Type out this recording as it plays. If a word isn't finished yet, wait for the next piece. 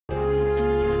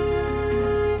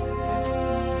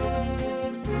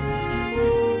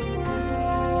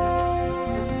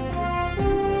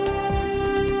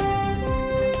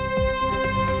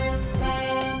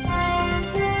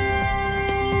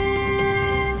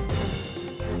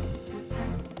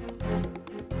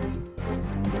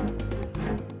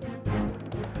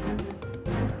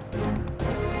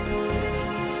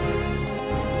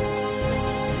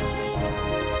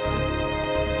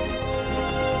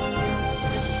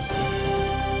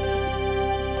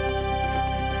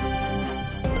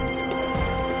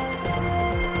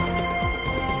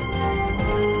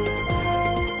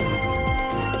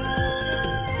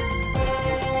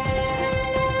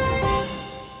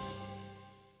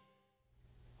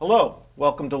Hello,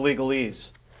 welcome to Legalese,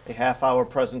 a half-hour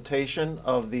presentation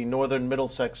of the Northern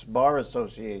Middlesex Bar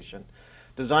Association,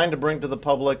 designed to bring to the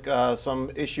public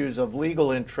some issues of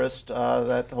legal interest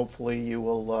that hopefully you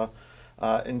will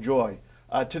enjoy.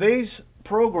 Today's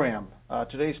program,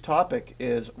 today's topic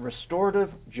is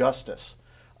restorative justice.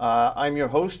 I'm your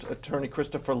host, Attorney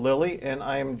Christopher Lilly, and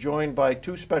I am joined by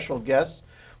two special guests.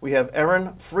 We have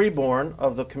Erin Freeborn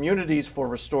of the Communities for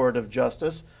Restorative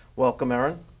Justice. Welcome,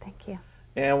 Erin. Thank you.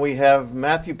 And we have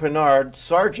Matthew Pinard,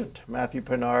 Sergeant Matthew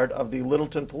Pinard of the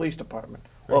Littleton Police Department.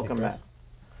 Welcome, Matt.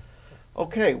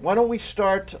 Okay, why don't we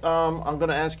start, I'm going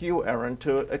to ask you, Erin,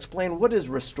 to explain what is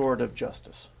restorative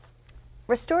justice.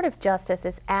 Restorative justice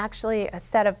is actually a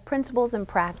set of principles and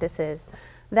practices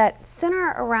that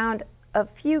center around a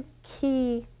few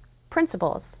key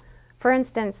principles. For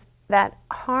instance, that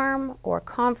harm or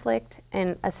conflict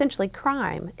and essentially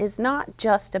crime is not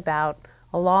just about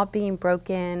a law being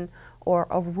broken or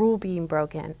a rule being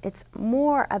broken. It's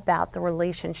more about the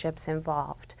relationships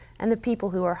involved and the people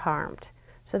who are harmed.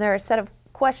 So there are a set of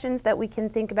questions that we can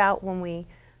think about when we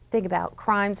think about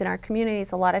crimes in our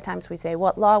communities. A lot of times we say,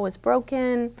 what law was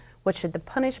broken? What should the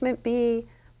punishment be?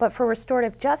 But for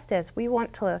restorative justice, we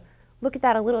want to look at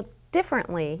that a little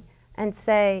differently and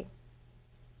say,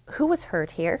 who was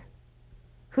hurt here?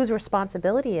 Whose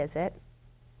responsibility is it?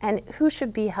 And who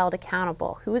should be held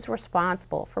accountable? Who is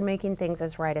responsible for making things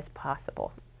as right as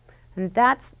possible? And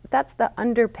that's the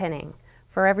underpinning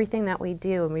for everything that we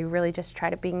do. And we really just try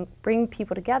to bring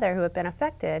people together who have been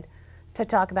affected to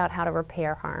talk about how to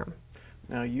repair harm.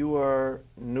 Now, you are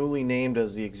newly named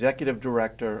as the Executive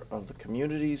Director of the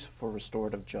Communities for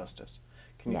Restorative Justice.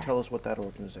 Can you tell us what that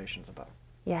organization is about?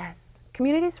 Yes.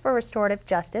 Communities for Restorative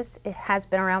Justice, it has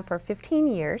been around for 15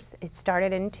 years. It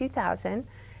started in 2000.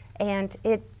 And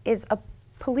it is a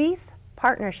police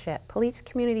partnership, police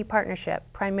community partnership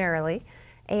primarily.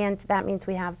 And that means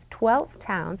we have 12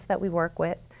 towns that we work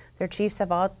with. Their chiefs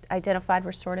have all identified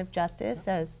restorative justice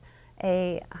as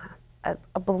a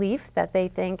belief that they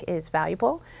think is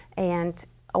valuable and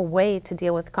a way to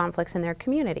deal with conflicts in their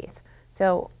communities.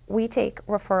 So we take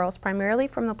referrals primarily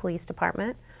from the police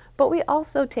department, but we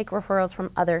also take referrals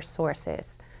from other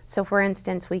sources. So for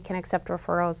instance, we can accept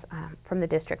referrals from the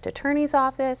district attorney's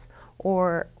office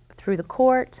or through the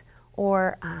court,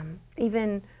 or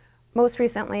even most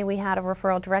recently we had a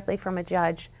referral directly from a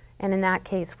judge, and in that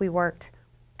case we worked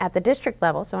at the district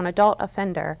level, so an adult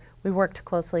offender, we worked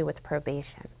closely with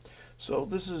probation. So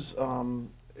this is,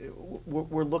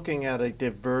 we're looking at a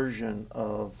diversion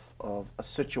of a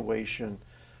situation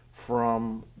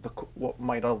from what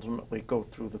might ultimately go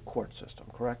through the court system,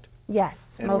 correct?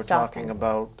 Yes, and most And often. we're talking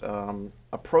about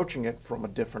approaching it from a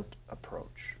different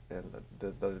approach, and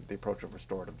the approach of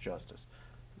restorative justice.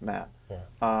 Matt,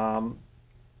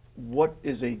 what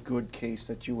is a good case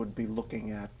that you would be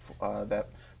looking at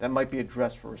that might be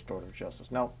addressed for restorative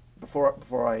justice? Now,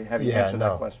 before I have you answer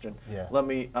that question, let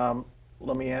me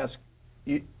ask.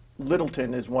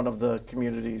 Littleton is one of the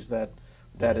communities that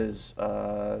is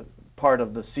part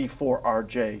of the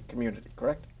C4RJ community,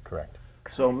 correct? Correct.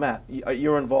 So Matt,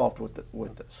 you're involved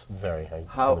with this. Very.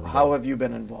 How have you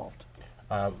been involved?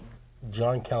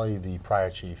 John Kelly, the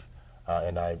prior chief,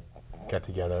 and I got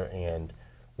together and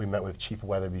we met with Chief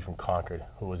Weatherby from Concord,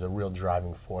 who was a real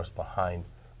driving force behind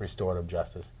restorative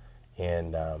justice,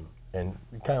 and kind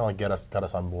of like got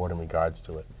us on board in regards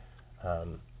to it.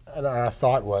 And our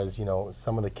thought was, you know,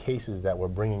 some of the cases that we're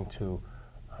bringing to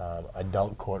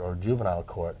adult court or juvenile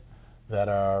court that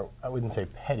are, I wouldn't say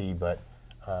petty, but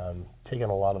taking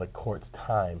a lot of the court's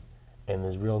time, and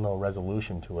there's no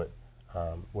resolution to it,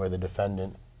 where the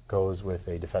defendant goes with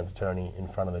a defense attorney in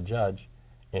front of the judge,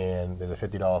 and there's a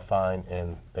 $50 fine,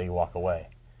 and they walk away.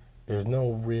 There's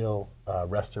no real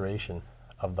restoration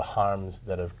of the harms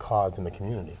that have caused in the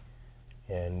community.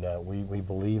 And we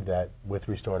believe that with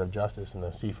restorative justice and the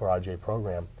C4RJ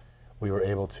program, we were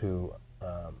able to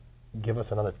give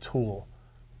us another tool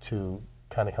to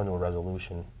kind of come to a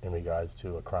resolution in regards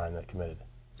to a crime that committed.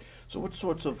 So what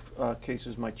sorts of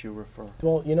cases might you refer?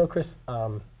 Well, you know, Chris,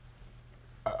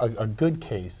 a good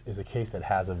case is a case that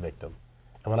has a victim.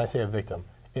 And when I say a victim,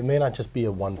 it may not just be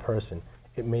a one person.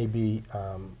 It may be,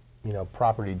 you know,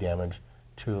 property damage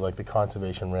to like the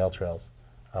conservation rail trails.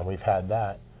 We've had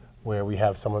that where we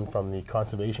have someone from the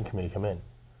conservation committee come in.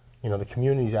 You know, the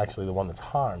community is actually the one that's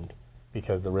harmed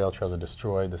because the rail trails are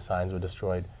destroyed, the signs were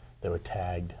destroyed, they were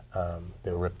tagged,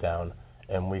 they were ripped down,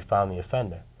 and we found the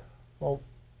offender. Well,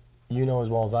 you know as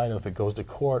well as I know, if it goes to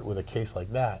court with a case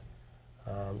like that,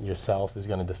 yourself is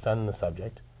going to defend the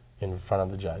subject in front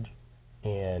of the judge,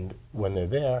 and when they're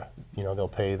there, you know, they'll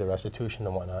pay the restitution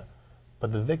and whatnot,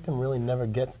 but the victim really never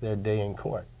gets their day in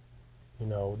court. you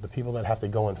know, the people that have to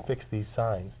go and fix these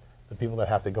signs, the people that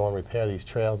have to go and repair these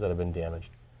trails that have been damaged,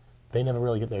 they never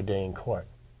really get their day in court,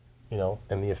 you know,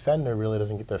 and the offender really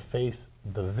doesn't get to face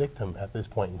the victim at this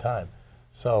point in time.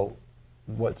 So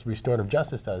what restorative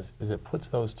justice does is it puts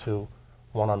those two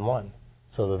one-on-one,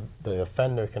 so the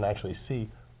offender can actually see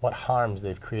what harms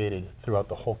they've created throughout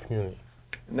the whole community.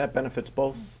 And that benefits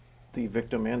both the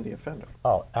victim and the offender.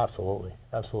 Oh, absolutely,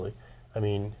 absolutely. I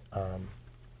mean,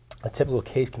 a typical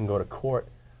case can go to court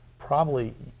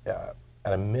probably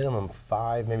at a minimum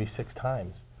 5, maybe 6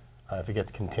 times if it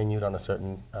gets continued on a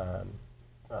certain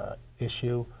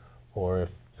issue, or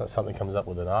if something comes up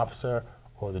with an officer,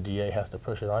 or the DA has to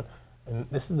push it on. And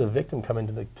this is the victim coming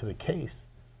to the case,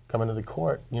 coming to the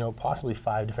court, you know, possibly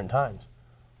 5 different times.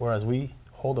 Whereas we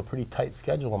hold a pretty tight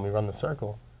schedule when we run the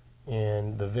circle,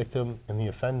 and the victim and the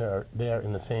offender are there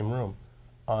in the same room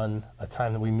on a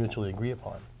time that we mutually agree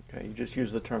upon. Okay, you just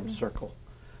use the term circle.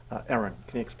 Erin,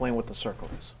 can you explain what the circle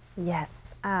is?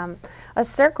 Yes. A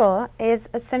circle is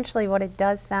essentially what it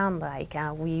does sound like.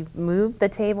 We move the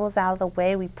tables out of the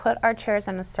way, we put our chairs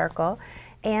in a circle,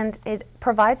 and it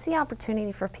provides the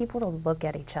opportunity for people to look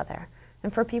at each other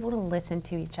and for people to listen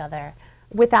to each other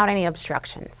without any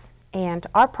obstructions. And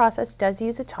our process does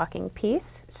use a talking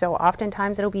piece, so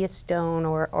oftentimes it'll be a stone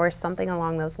or something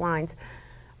along those lines.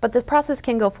 But the process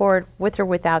can go forward with or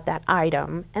without that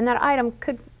item, and that item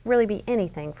could really be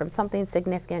anything from something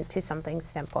significant to something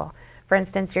simple. For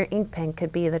instance, your ink pen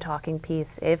could be the talking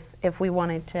piece if we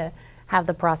wanted to have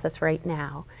the process right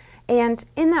now. And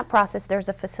in that process, there's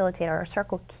a facilitator, or a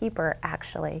circle keeper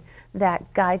actually,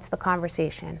 that guides the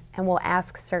conversation and will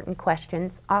ask certain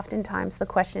questions. Oftentimes the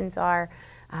questions are,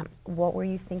 what were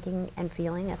you thinking and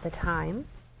feeling at the time?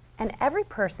 And every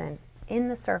person in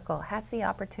the circle has the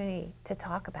opportunity to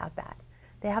talk about that.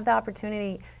 They have the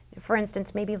opportunity, for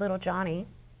instance, maybe little Johnny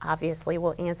obviously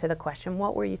will answer the question,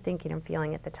 what were you thinking and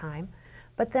feeling at the time?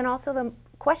 But then also the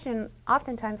question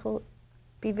oftentimes will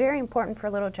be very important for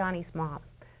little Johnny's mom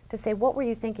to say, what were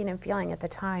you thinking and feeling at the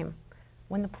time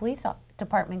when the police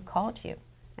department called you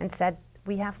and said,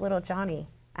 we have little Johnny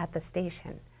at the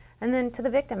station? And then to the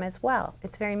victim as well,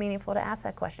 it's very meaningful to ask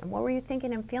that question. What were you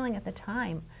thinking and feeling at the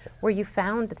time where you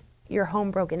found your home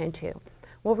broken into?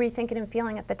 What were you thinking and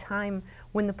feeling at the time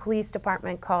when the police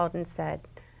department called and said,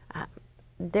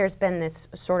 there's been this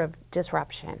sort of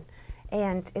disruption?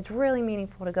 And it's really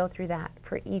meaningful to go through that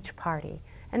for each party.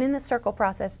 And in the circle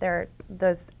process, there are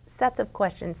those sets of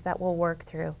questions that we'll work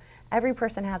through. Every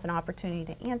person has an opportunity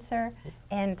to answer,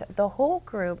 and the whole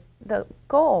group, the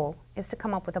goal is to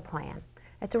come up with a plan.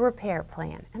 It's a repair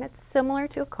plan, and it's similar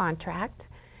to a contract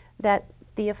that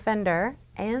the offender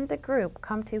and the group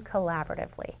come to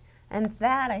collaboratively. And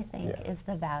that, I think, is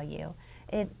the value.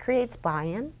 It creates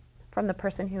buy-in from the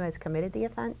person who has committed the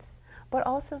offense, but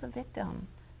also the victim.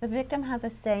 The victim has a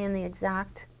say in the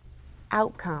exact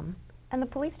outcome, and the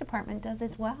police department does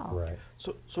as well. Right.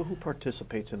 So who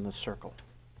participates in this circle?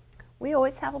 We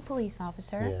always have a police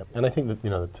officer. Yeah, and I think that,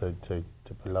 you know, to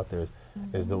put it out there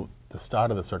is the start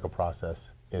of the circle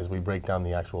process is we break down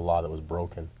the actual law that was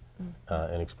broken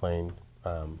and explain,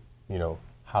 you know,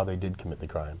 how they did commit the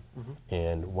crime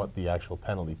and what the actual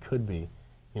penalty could be,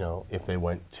 you know, if they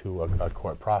went to a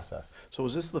court process. So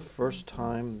is this the first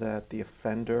time that the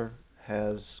offender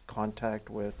has contact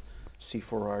with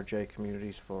C4RJ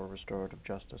Communities for Restorative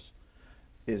Justice?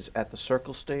 Is at the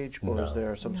circle stage, or is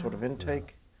there some sort of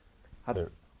intake? How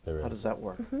does that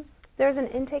work? There's an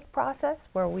intake process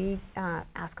where we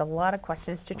ask a lot of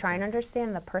questions to try and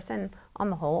understand the person on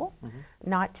the whole,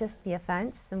 not just the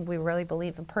offense. And we really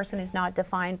believe a person is not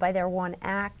defined by their one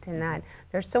act, and that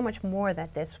there's so much more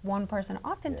that this one person,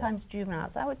 oftentimes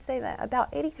juveniles, I would say that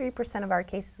about 83% of our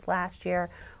cases last year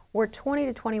were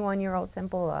 20 to 21-year-olds and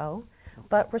below.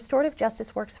 But restorative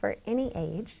justice works for any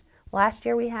age. Last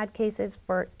year we had cases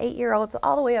for 8-year-olds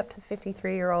all the way up to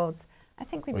 53-year-olds. I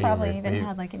think we probably even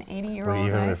had like an 80-year-old. We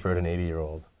even right? referred an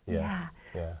 80-year-old. Yes.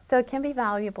 Yeah. So it can be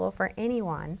valuable for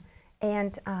anyone.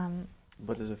 And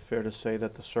but is it fair to say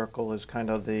that the circle is kind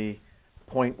of the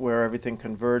point where everything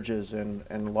converges and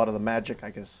a lot of the magic, I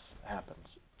guess,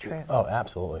 happens? True. Oh,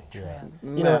 absolutely. True. Yeah.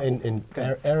 You know, and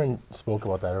Erin spoke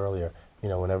about that earlier. You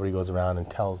know, when everybody goes around and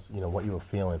tells, you know, what you were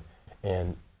feeling,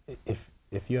 and if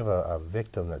you have a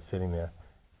victim that's sitting there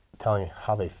telling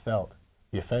how they felt,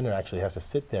 the offender actually has to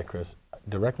sit there, Chris,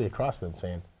 directly across them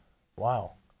saying,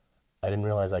 wow, I didn't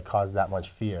realize I caused that much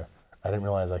fear. I didn't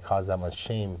realize I caused that much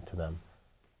shame to them.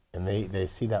 And they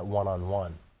see that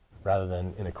one-on-one rather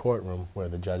than in a courtroom where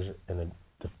the judge and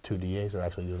the two DAs are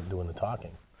actually doing the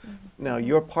talking. Now,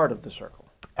 you're part of the circle.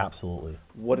 Absolutely.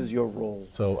 What is your role?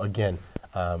 So again,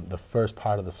 the first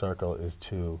part of the circle is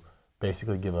to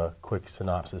basically give a quick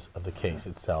synopsis of the case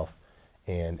itself.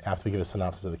 And after we give a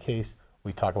synopsis of the case,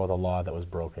 we talk about the law that was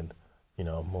broken. You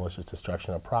know, malicious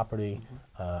destruction of property,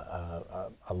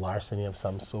 a larceny of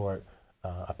some sort,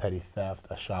 a petty theft,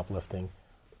 a shoplifting,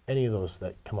 any of those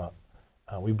that come up.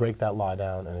 We break that law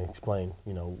down and explain,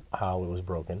 you know, how it was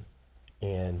broken.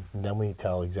 And then we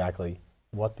tell exactly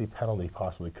what the penalty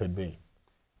possibly could be,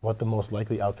 what the most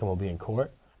likely outcome will be in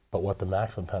court, but what the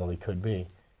maximum penalty could be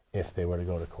if they were to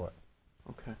go to court.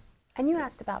 Okay. And you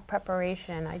asked about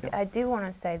preparation. I do want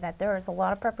to say that there is a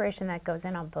lot of preparation that goes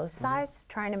in on both sides,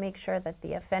 trying to make sure that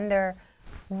the offender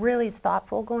really is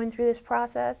thoughtful going through this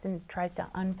process and tries to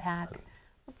unpack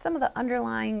some of the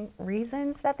underlying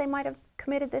reasons that they might have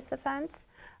committed this offense.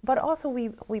 But also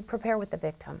we prepare with the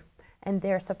victim and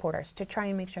their supporters to try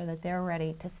and make sure that they're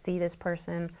ready to see this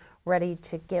person, ready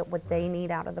to get what they need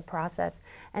out of the process.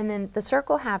 And then the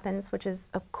circle happens, which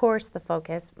is, of course, the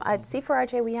focus. At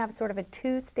C4RJ, we have sort of a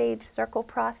two-stage circle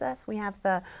process. We have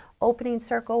the opening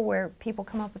circle where people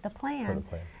come up with a plan.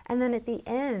 And then at the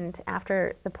end,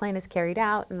 after the plan is carried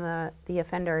out and the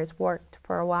offender has worked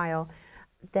for a while,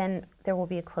 then there will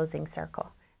be a closing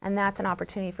circle. And that's an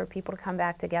opportunity for people to come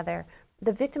back together.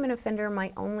 The victim and offender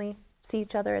might only see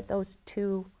each other at those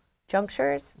two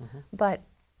junctures, but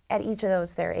at each of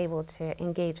those they're able to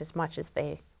engage as much as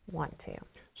they want to.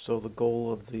 So the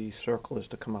goal of the circle is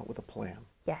to come up with a plan.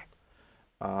 Yes.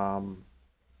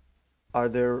 Are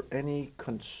there any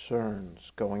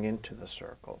concerns going into the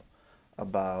circle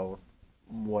about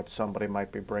what somebody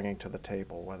might be bringing to the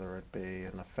table, whether it be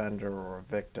an offender or a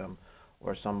victim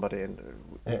or somebody,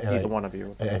 either one of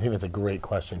you? I think that's a great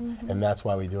question, and that's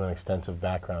why we do an extensive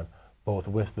background, both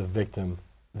with the victim,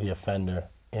 the offender,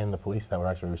 and the police that were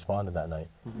actually responded that night.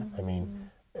 I mean,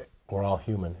 we're all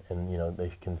human, and you know, there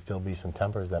can still be some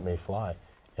tempers that may fly,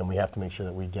 and we have to make sure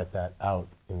that we get that out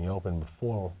in the open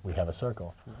before we have a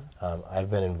circle. I've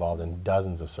been involved in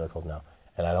dozens of circles now,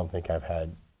 and I don't think I've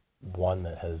had one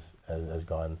that has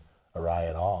gone awry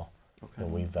at all.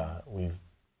 And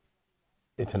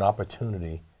it's an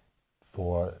opportunity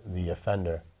for the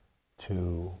offender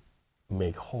to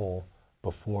make whole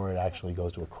before it actually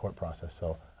goes to a court process.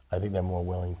 So I think they're more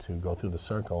willing to go through the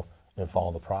circle and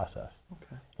follow the process.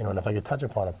 You know, and if I could touch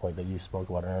upon a point that you spoke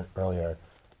about earlier,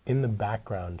 in the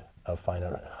background of finding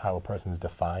out how a person is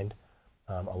defined,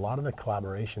 a lot of the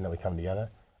collaboration that we come together,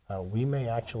 we may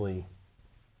actually,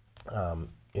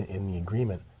 in the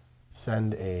agreement,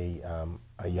 send a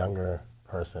younger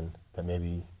person that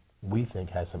maybe we think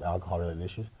has some alcohol-related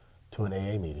issues to an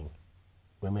AA meeting.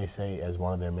 We may say as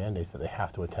one of their mandates that they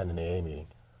have to attend an AA meeting,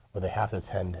 or they have to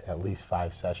attend at least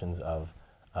 5 sessions of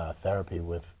therapy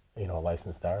with, you know, a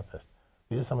licensed therapist.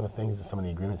 These are some of the things, some of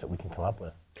the agreements that we can come up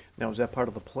with. Now, is that part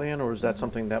of the plan, or is that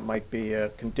something that might be a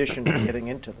condition to getting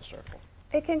into the circle?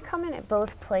 It can come in at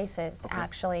both places,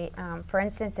 actually. For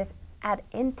instance, if at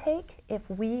intake, if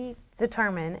we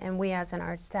determine, and we as in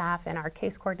our staff and our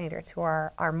case coordinators who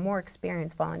are more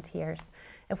experienced volunteers,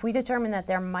 if we determine that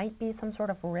there might be some sort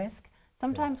of risk,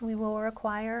 sometimes we will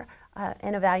require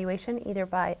an evaluation either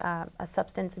by a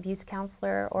substance abuse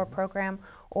counselor or program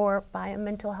or by a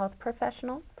mental health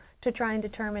professional to try and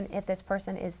determine if this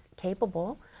person is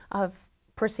capable of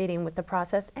proceeding with the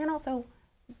process, and also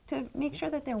to make sure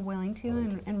that they're willing to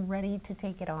and ready to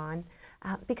take it on.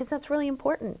 Because that's really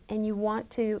important, and you want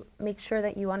to make sure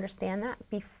that you understand that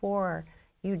before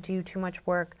you do too much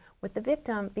work with the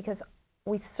victim, because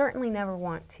we certainly never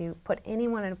want to put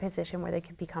anyone in a position where they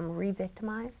could become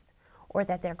re-victimized, or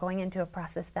that they're going into a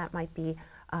process that might be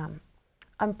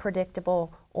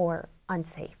unpredictable or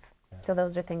unsafe. So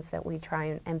those are things that we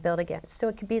try and build against. So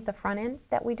it could be at the front end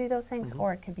that we do those things,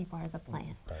 or it could be part of the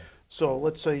plan. So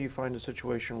let's say you find a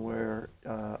situation where,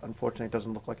 unfortunately, it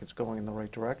doesn't look like it's going in the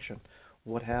right direction.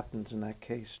 What happens in that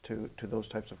case to those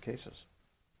types of cases?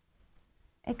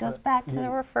 It goes back to the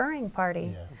referring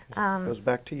party. It goes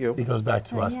back to you. It goes back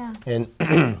to us. Yeah. And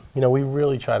you know, we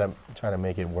really try to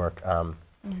make it work.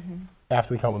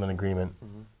 After we come up with an agreement,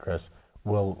 Chris,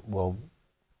 the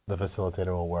facilitator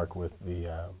will work with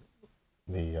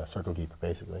the circle keeper,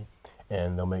 basically,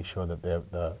 and they'll make sure that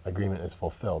the agreement is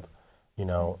fulfilled. You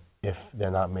know, if they're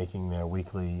not making their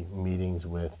weekly meetings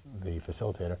with the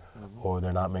facilitator, or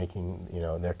they're not making, you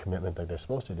know, their commitment that they're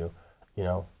supposed to do, you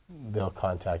know,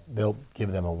 they'll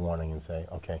give them a warning and say,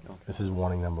 okay, this is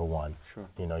warning number 1.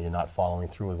 You know, you're not following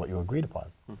through with what you agreed upon.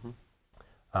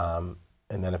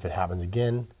 And then if it happens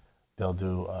again, they'll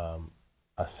do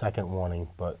a second warning,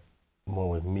 but more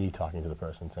with me talking to the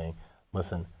person saying,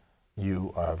 listen,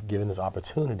 you are given this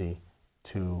opportunity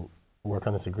to work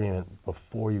on this agreement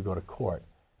before you go to court.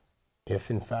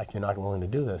 If in fact you're not willing to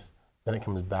do this, Then it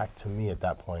comes back to me at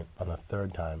that point on the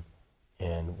third time,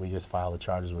 and we just file the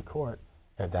charges with court.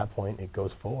 And at that point, it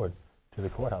goes forward to the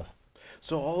courthouse.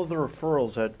 So all of the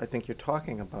referrals that I think you're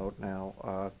talking about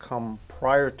now come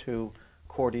prior to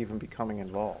court even becoming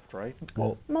involved, right?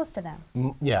 Well, Most of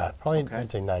them. yeah, probably Okay.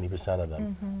 I'd say 90% of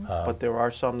them. But there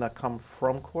are some that come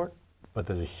from court? But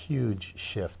there's a huge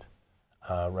shift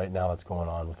right now that's going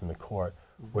on within the court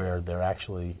where they're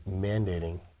actually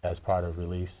mandating as part of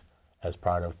release, as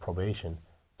part of probation,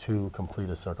 to complete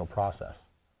a circle process.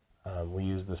 We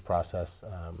use this process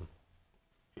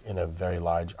in a very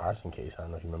large arson case. I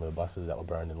don't know if you remember the buses that were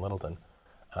burned in Littleton.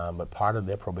 But part of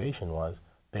their probation was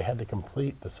they had to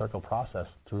complete the circle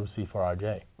process through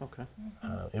C4RJ. Okay.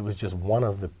 It was just one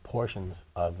of the portions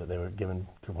of that they were given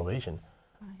through probation.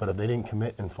 But if they didn't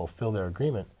commit and fulfill their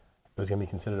agreement, it was going to be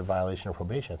considered a violation of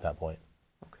probation at that point.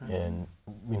 Okay. And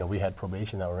we had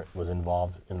probation that was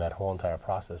involved in that whole entire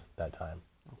process that time.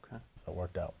 Okay. So it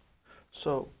worked out.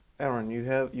 So, Erin,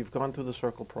 you've gone through the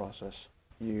circle process.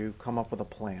 You come up with a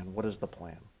plan. What is the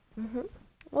plan?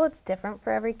 Well, it's different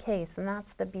for every case, and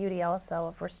that's the beauty also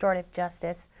of restorative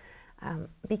justice,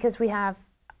 because we have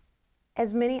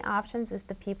as many options as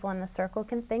the people in the circle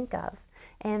can think of.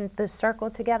 And the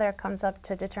circle together comes up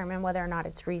to determine whether or not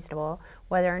it's reasonable,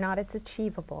 whether or not it's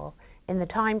achievable in the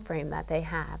time frame that they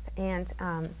have, and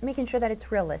making sure that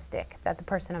it's realistic, that the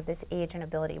person of this age and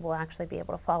ability will actually be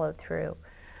able to follow through.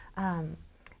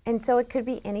 And so it could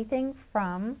be anything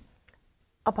from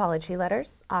apology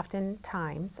letters,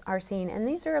 oftentimes are seen, and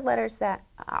these are letters that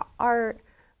our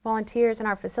volunteers and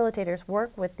our facilitators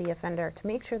work with the offender to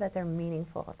make sure that they're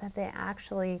meaningful, that they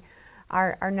actually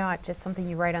are not just something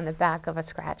you write on the back of a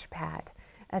scratch pad,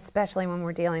 especially when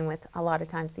we're dealing with a lot of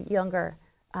times the younger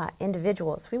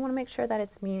individuals. We want to make sure that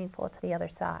it's meaningful to the other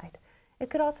side. It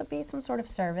could also be some sort of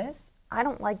service. I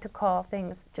don't like to call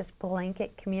things just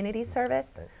blanket community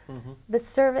service. The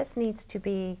service needs to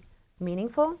be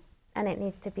meaningful, and it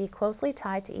needs to be closely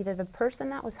tied to either the person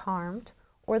that was harmed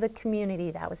or the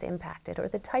community that was impacted or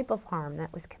the type of harm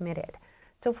that was committed.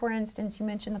 So for instance, you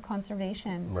mentioned the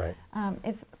conservation. Right.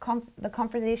 If the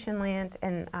conservation land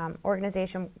and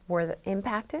organization were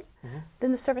impacted,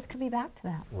 then the service could be back to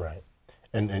that. Right.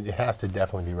 And it has to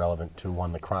definitely be relevant to,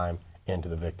 one, the crime and to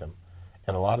the victim.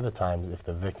 And a lot of the times, if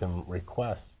the victim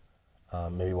requests,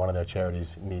 maybe one of their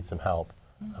charities needs some help.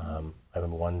 I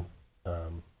remember one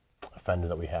offender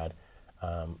that we had,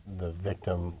 the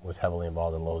victim was heavily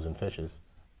involved in Loaves and Fishes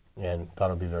and thought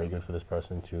it would be very good for this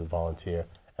person to volunteer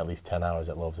at least 10 hours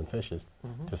at Loaves and Fishes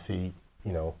to see,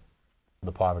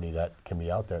 the poverty that can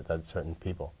be out there at certain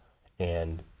people.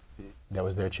 And that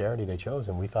was their charity they chose,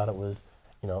 and we thought it was,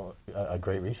 a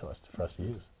great resource for us to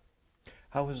use.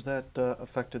 How has that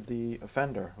affected the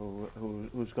offender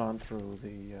who's gone through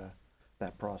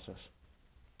that process?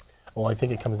 Well, I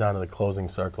think it comes down to the closing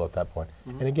circle at that point.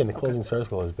 And again, the closing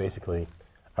circle is basically,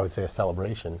 I would say, a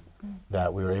celebration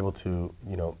that we were able to,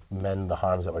 mend the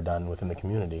harms that were done within the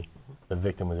community. The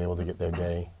victim was able to get their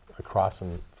day across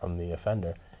from the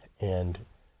offender. And,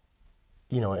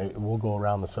 we'll go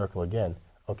around the circle again.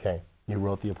 Okay, you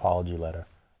wrote the apology letter.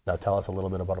 Now tell us a little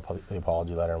bit about the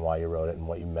apology letter and why you wrote it and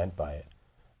what you meant by it.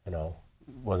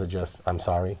 Was it just, I'm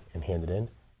sorry, and hand it in?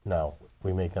 No,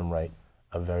 we make them write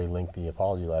a very lengthy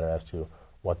apology letter as to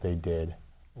what they did,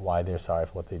 why they're sorry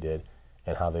for what they did,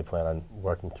 and how they plan on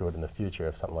working through it in the future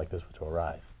if something like this were to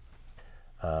arise.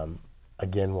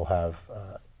 Again, we'll have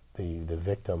the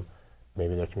victim,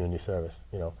 maybe their community service.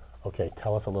 Okay,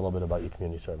 tell us a little bit about your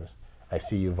community service. I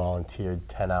see you volunteered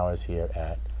 10 hours here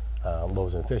at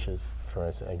Loaves and Fishes, for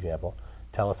example.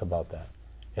 Tell us about that.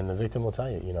 And the victim will tell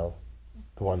you,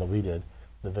 the one that we did,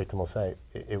 the victim will say,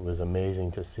 it was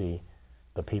amazing to see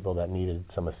the people that needed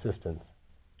some assistance,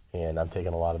 and I'm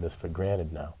taking a lot of this for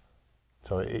granted now.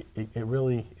 So it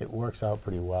really works out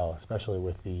pretty well, especially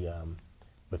with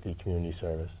the community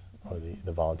service or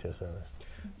the volunteer service.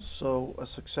 So a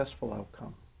successful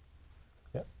outcome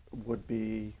would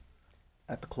be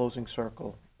at the closing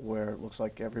circle where it looks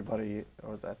like everybody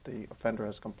or that the offender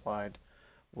has complied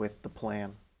with the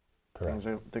plan. Correct.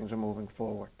 Things are moving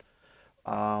forward.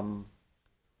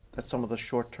 That's some of the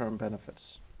short-term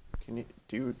benefits. Can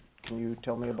you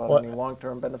tell me about any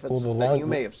long-term benefits that you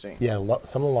may have seen? Yeah,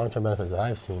 some of the long-term benefits that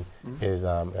I've seen is,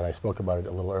 and I spoke about it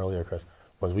a little earlier, Chris,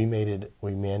 was we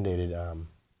mandated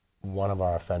one of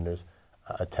our offenders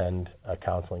attend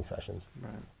counseling sessions.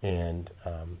 Right. And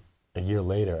a year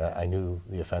later, I knew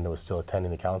the offender was still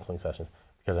attending the counseling sessions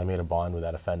because I made a bond with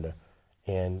that offender.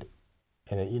 And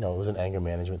it was an anger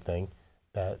management thing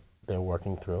that they're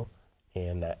working through.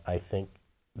 And I think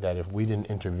that if we didn't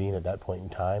intervene at that point in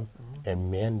time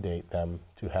and mandate them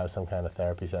to have some kind of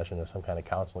therapy session or some kind of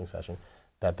counseling session,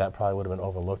 that probably would have been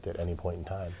overlooked at any point in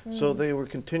time. So they were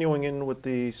continuing in with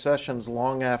the sessions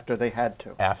long after they had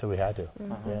to. After we had to,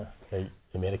 yeah.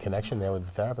 They made a connection there with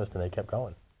the therapist and they kept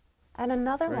going. And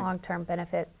another Great. long-term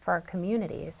benefit for our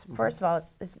communities, first of all,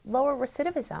 is lower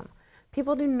recidivism.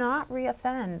 People do not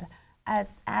reoffend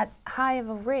as at high of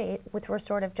a rate with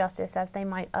restorative justice as they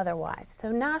might otherwise.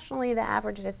 So nationally, the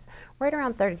average is right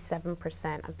around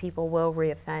 37% of people will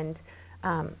reoffend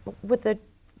with the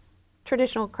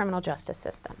traditional criminal justice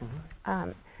system.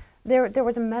 There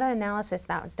was a meta-analysis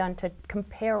that was done to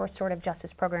compare restorative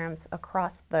justice programs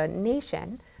across the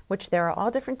nation, which there are all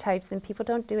different types, and people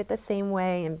don't do it the same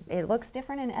way, and it looks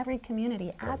different in every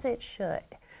community, as it should.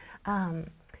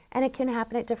 And it can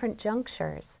happen at different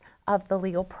junctures of the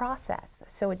legal process.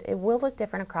 So it will look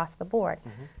different across the board.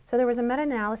 So there was a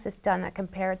meta-analysis done that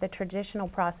compared the traditional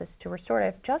process to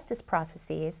restorative justice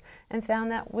processes and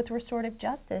found that with restorative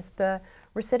justice, the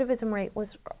recidivism rate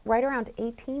was right around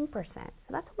 18%.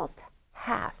 So that's almost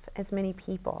half as many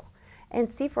people. And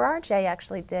C4RJ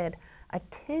actually did a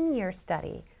 10-year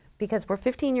study because we're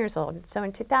 15 years old. So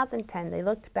in 2010, they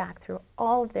looked back through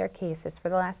all of their cases for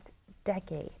the last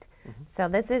decade. So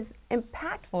this is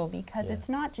impactful because it's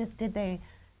not just did they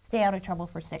stay out of trouble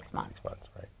for 6 months. 6 months,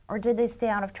 right. Or did they stay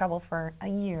out of trouble for a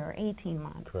year or 18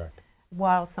 months Correct.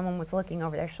 while someone was looking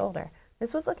over their shoulder.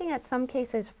 This was looking at some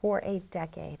cases for a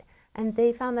decade. And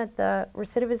they found that the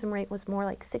recidivism rate was more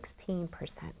like 16%.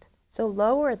 So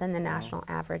lower than the national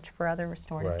average for other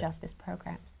restorative justice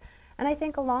programs. And I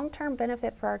think a long-term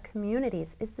benefit for our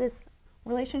communities is this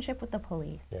relationship with the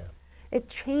police. It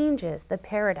changes the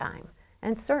paradigm.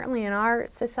 And certainly in our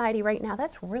society right now,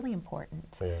 that's really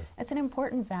important. It's an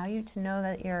important value to know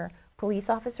that your police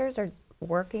officers are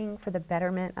working for the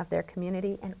betterment of their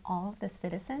community and all of the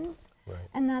citizens.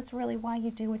 And that's really why you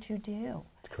do what you do.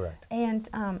 That's correct. And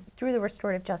through the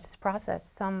restorative justice process,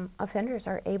 some offenders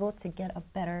are able to get a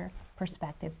better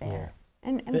perspective there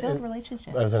and build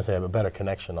relationships. I was going to say, a better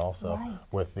connection also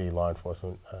with the law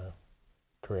enforcement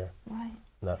career. Right.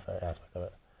 That aspect of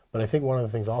it. But I think one of the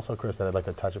things also, Chris, that I'd like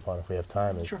to touch upon if we have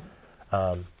time is,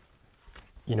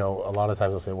 you know, a lot of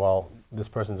times they'll say, well, this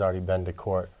person's already been to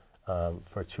court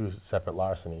for 2 separate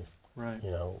larcenies.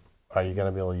 You know, are you going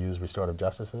to be able to use restorative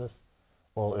justice for this?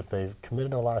 Well, if they've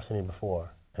committed a larceny before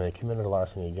and they committed a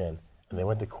larceny again and they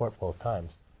went to court both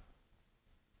times,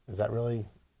 is that really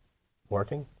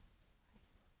working?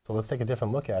 So let's take a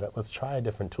different look at it. Let's try a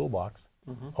different toolbox,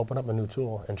 open up a new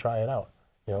tool and try it out.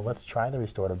 You know, let's try the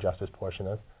restorative justice portion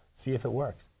of this, see if it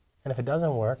works. And if it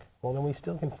doesn't work, well, then we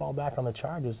still can fall back on the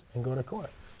charges and go to court.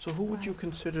 So who would you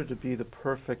consider to be the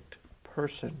perfect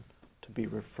person to be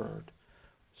referred?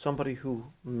 Somebody who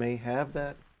may have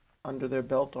that under their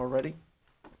belt already,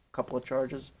 a couple of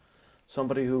charges?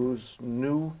 Somebody who's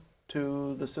new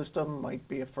to the system, might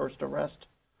be a first arrest?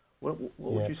 What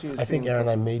would you see as I think, being Erin,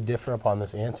 I may differ upon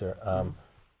this answer.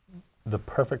 The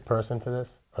perfect person for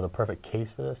this, or the perfect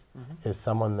case for this, is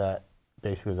someone that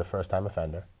basically is a first-time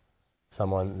offender,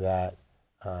 someone that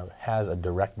has a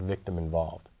direct victim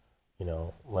involved. You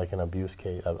know, like an abuse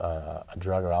case, a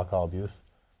drug or alcohol abuse.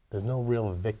 There's no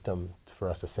real victim for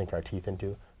us to sink our teeth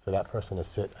into, for that person to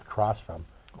sit across from.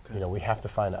 You know, we have to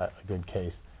find a good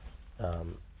case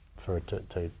for it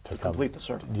to complete the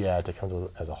circle. Yeah, to come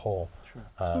to as a whole.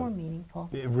 It's more meaningful.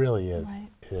 It really is. Right.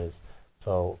 It is.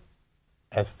 So,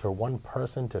 as for one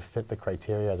person to fit the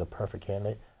criteria as a perfect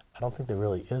candidate, I don't think there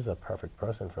really is a perfect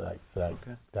person for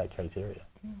that criteria.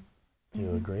 Do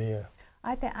you agree? Or?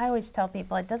 I always tell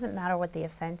people it doesn't matter what the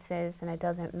offense is, and it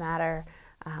doesn't matter,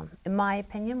 in my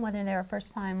opinion, whether they're a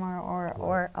first-time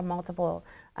or a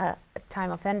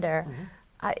multiple-time offender.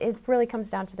 It really comes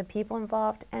down to the people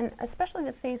involved, and especially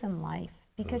the phase in life,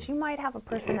 because you might have a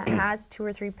person that has 2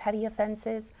 or 3 petty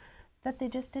offenses that they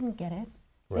just didn't get it.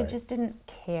 They just didn't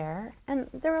care. And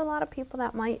there are a lot of people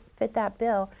that might fit that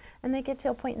bill, and they get to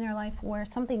a point in their life where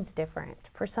something's different.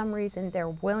 For some reason, they're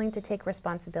willing to take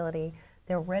responsibility.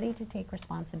 They're ready to take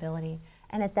responsibility.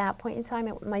 And at that point in time,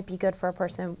 it might be good for a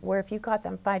person where if you got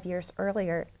them 5 years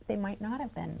earlier, they might not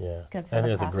have been good for I the think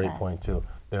that's process. a great point, too.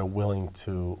 They're willing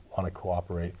to want to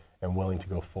cooperate and willing to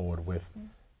go forward with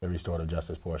the restorative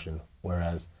justice portion,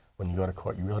 whereas when you go to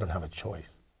court, you really don't have a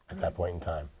choice at that point in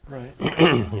time.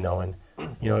 You know, and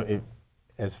you know,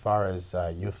 as far as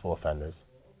youthful offenders,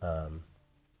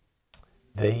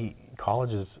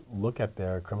 colleges look at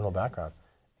their criminal background,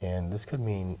 and this could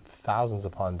mean thousands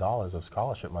upon dollars of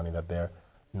scholarship money that they're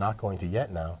not going to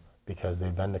get now because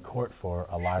they've been to court for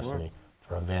a larceny,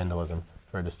 for a vandalism,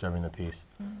 for disturbing the peace.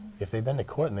 If they've been to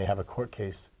court and they have a court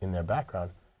case in their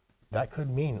background, that could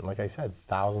mean, like I said,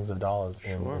 thousands of dollars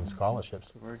in scholarships.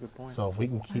 That's a very good point. So if we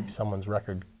can keep someone's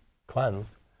record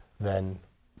cleansed, then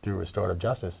through restorative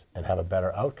justice and have a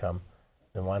better outcome,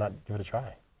 then why not give it a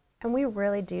try? And we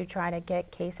really do try to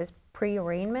get cases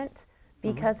pre-arraignment,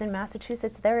 because in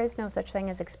Massachusetts there is no such thing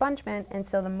as expungement, and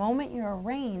so the moment you're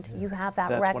arraigned, you have that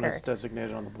That's record. when it's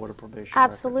designated on the Board of Probation.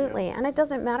 Absolutely, Record, and it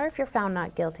doesn't matter if you're found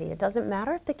not guilty. It doesn't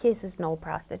matter if the case is null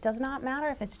prost. It does not matter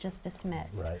if it's just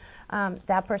dismissed. Right.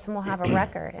 That person will have a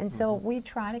record, and so we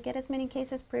try to get as many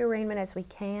cases pre-arraignment as we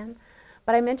can.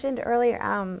 But I mentioned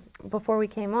earlier, before we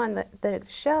came on the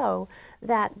show,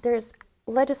 that there's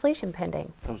legislation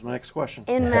pending That was my next question.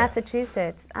 in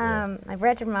Massachusetts. I've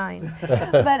read your mind.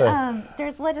 But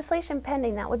there's legislation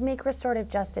pending that would make restorative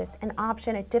justice an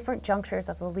option at different junctures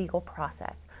of the legal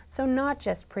process. So not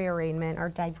just pre-arraignment or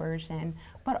diversion,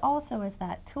 but also as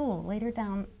that tool later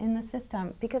down in the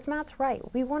system. Because Matt's right,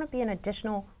 we want to be an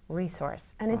additional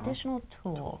resource, an additional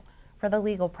tool for the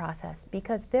legal process,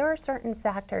 because there are certain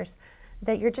factors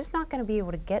that you're just not going to be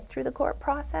able to get through the court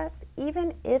process,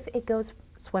 even if it goes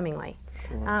swimmingly.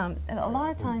 A lot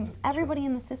of times, everybody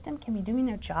in the system can be doing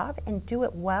their job and do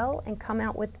it well and come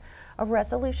out with a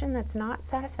resolution that's not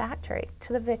satisfactory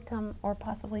to the victim or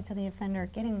possibly to the offender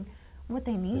getting what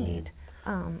they need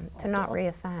to not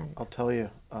reoffend. I'll tell you,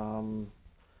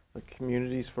 the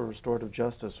communities for restorative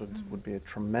justice would be a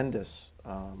tremendous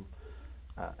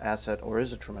asset, or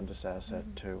is a tremendous asset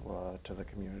to the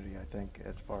community, I think,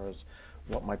 as far as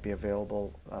what might be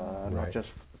available, not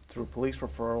just through police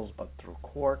referrals, but through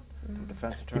court, through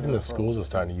defense attorney Even the referrals. schools are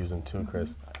starting to use them too,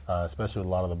 Chris, especially with a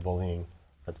lot of the bullying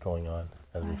that's going on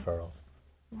as referrals.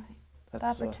 Right. The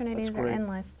That's opportunities are great.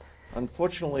 endless.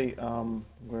 Unfortunately,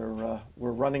 we're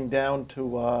running down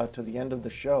to the end of the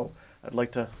show. I'd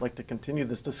like to continue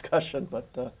this discussion,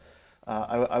 but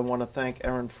I want to thank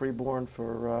Erin Freeborn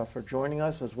for joining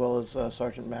us, as well as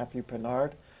Sergeant Matthew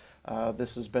Pinard.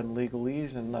 This has been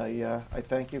Legalese, and I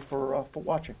thank you for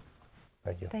watching.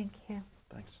 Thank you. Thank you.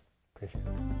 Thanks. Appreciate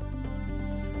it.